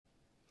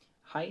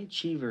High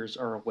achievers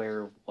are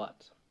aware of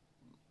what?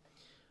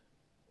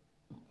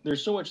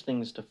 There's so much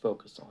things to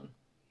focus on.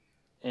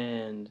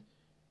 And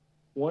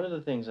one of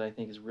the things I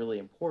think is really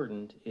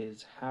important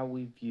is how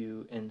we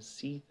view and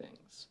see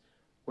things.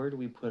 Where do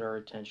we put our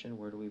attention?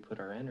 Where do we put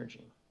our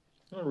energy?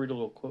 I'm going to read a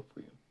little quote for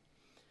you.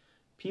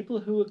 People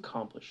who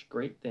accomplish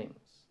great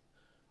things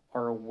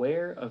are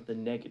aware of the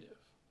negative.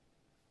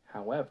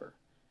 However,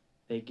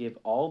 they give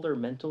all their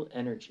mental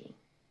energy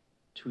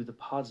to the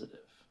positive.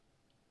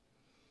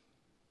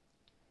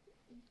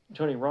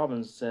 Tony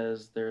Robbins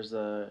says there's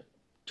a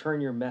turn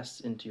your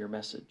mess into your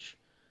message.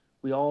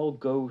 We all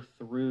go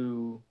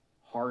through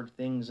hard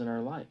things in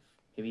our life,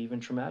 maybe even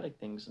traumatic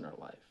things in our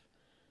life.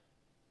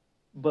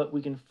 But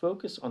we can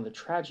focus on the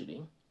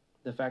tragedy,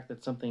 the fact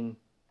that something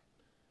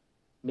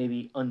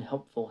maybe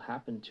unhelpful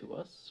happened to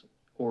us,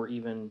 or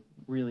even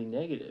really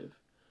negative,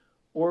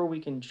 or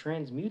we can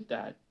transmute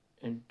that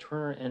and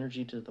turn our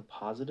energy to the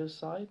positive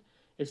side.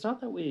 It's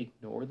not that we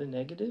ignore the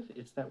negative,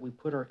 it's that we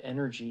put our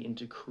energy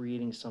into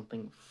creating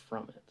something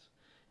from it.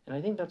 And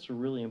I think that's a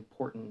really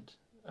important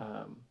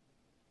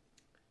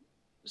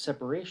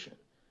separation.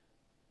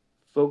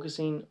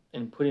 Focusing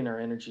and putting our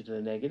energy to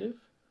the negative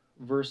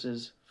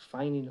versus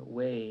finding a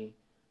way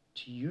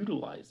to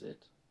utilize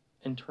it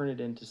and turn it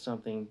into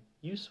something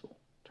useful,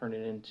 turn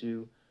it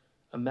into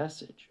a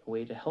message, a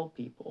way to help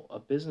people, a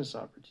business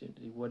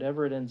opportunity,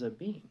 whatever it ends up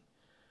being.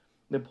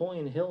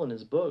 Napoleon Hill in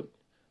his book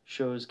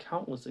shows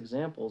countless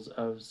examples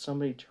of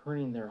somebody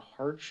turning their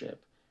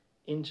hardship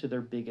into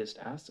their biggest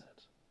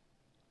asset.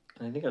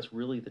 And I think that's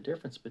really the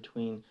difference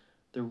between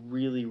the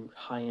really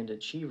high-end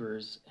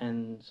achievers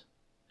and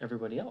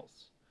everybody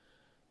else.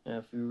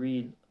 If you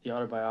read the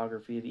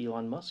autobiography of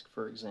Elon Musk,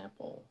 for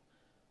example,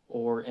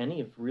 or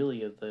any of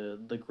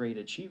the great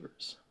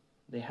achievers,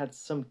 they had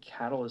some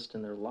catalyst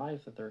in their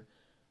life that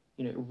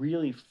it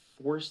really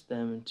forced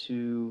them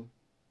to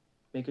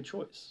make a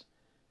choice.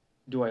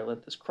 Do I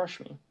let this crush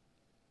me?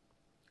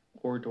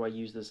 Or do I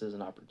use this as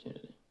an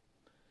opportunity?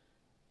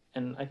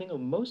 And I think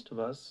most of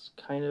us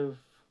kind of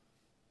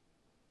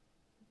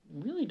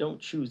really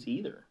don't choose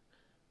either.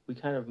 We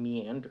kind of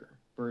meander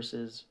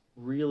versus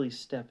really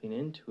stepping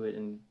into it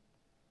and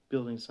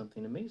building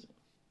something amazing.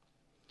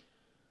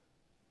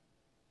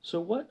 So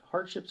what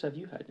hardships have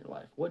you had in your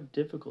life? What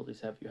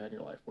difficulties have you had in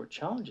your life? What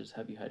challenges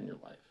have you had in your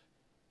life?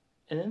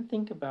 And then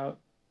think about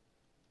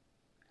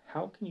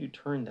how can you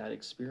turn that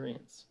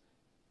experience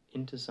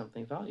into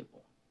something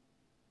valuable?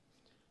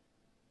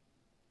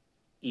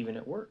 Even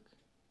at work.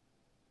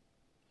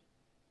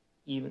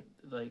 Even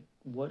like,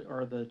 what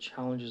are the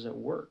challenges at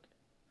work?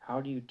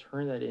 How do you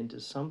turn that into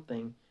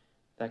something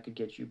that could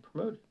get you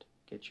promoted,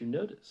 get you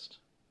noticed?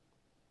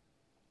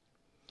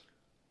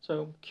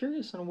 So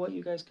curious on what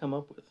you guys come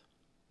up with.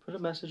 Put a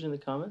message in the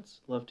comments.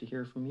 Love to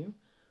hear from you.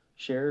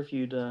 Share if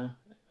you'd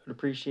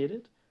appreciate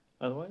it.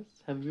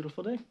 Otherwise, have a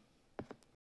beautiful day.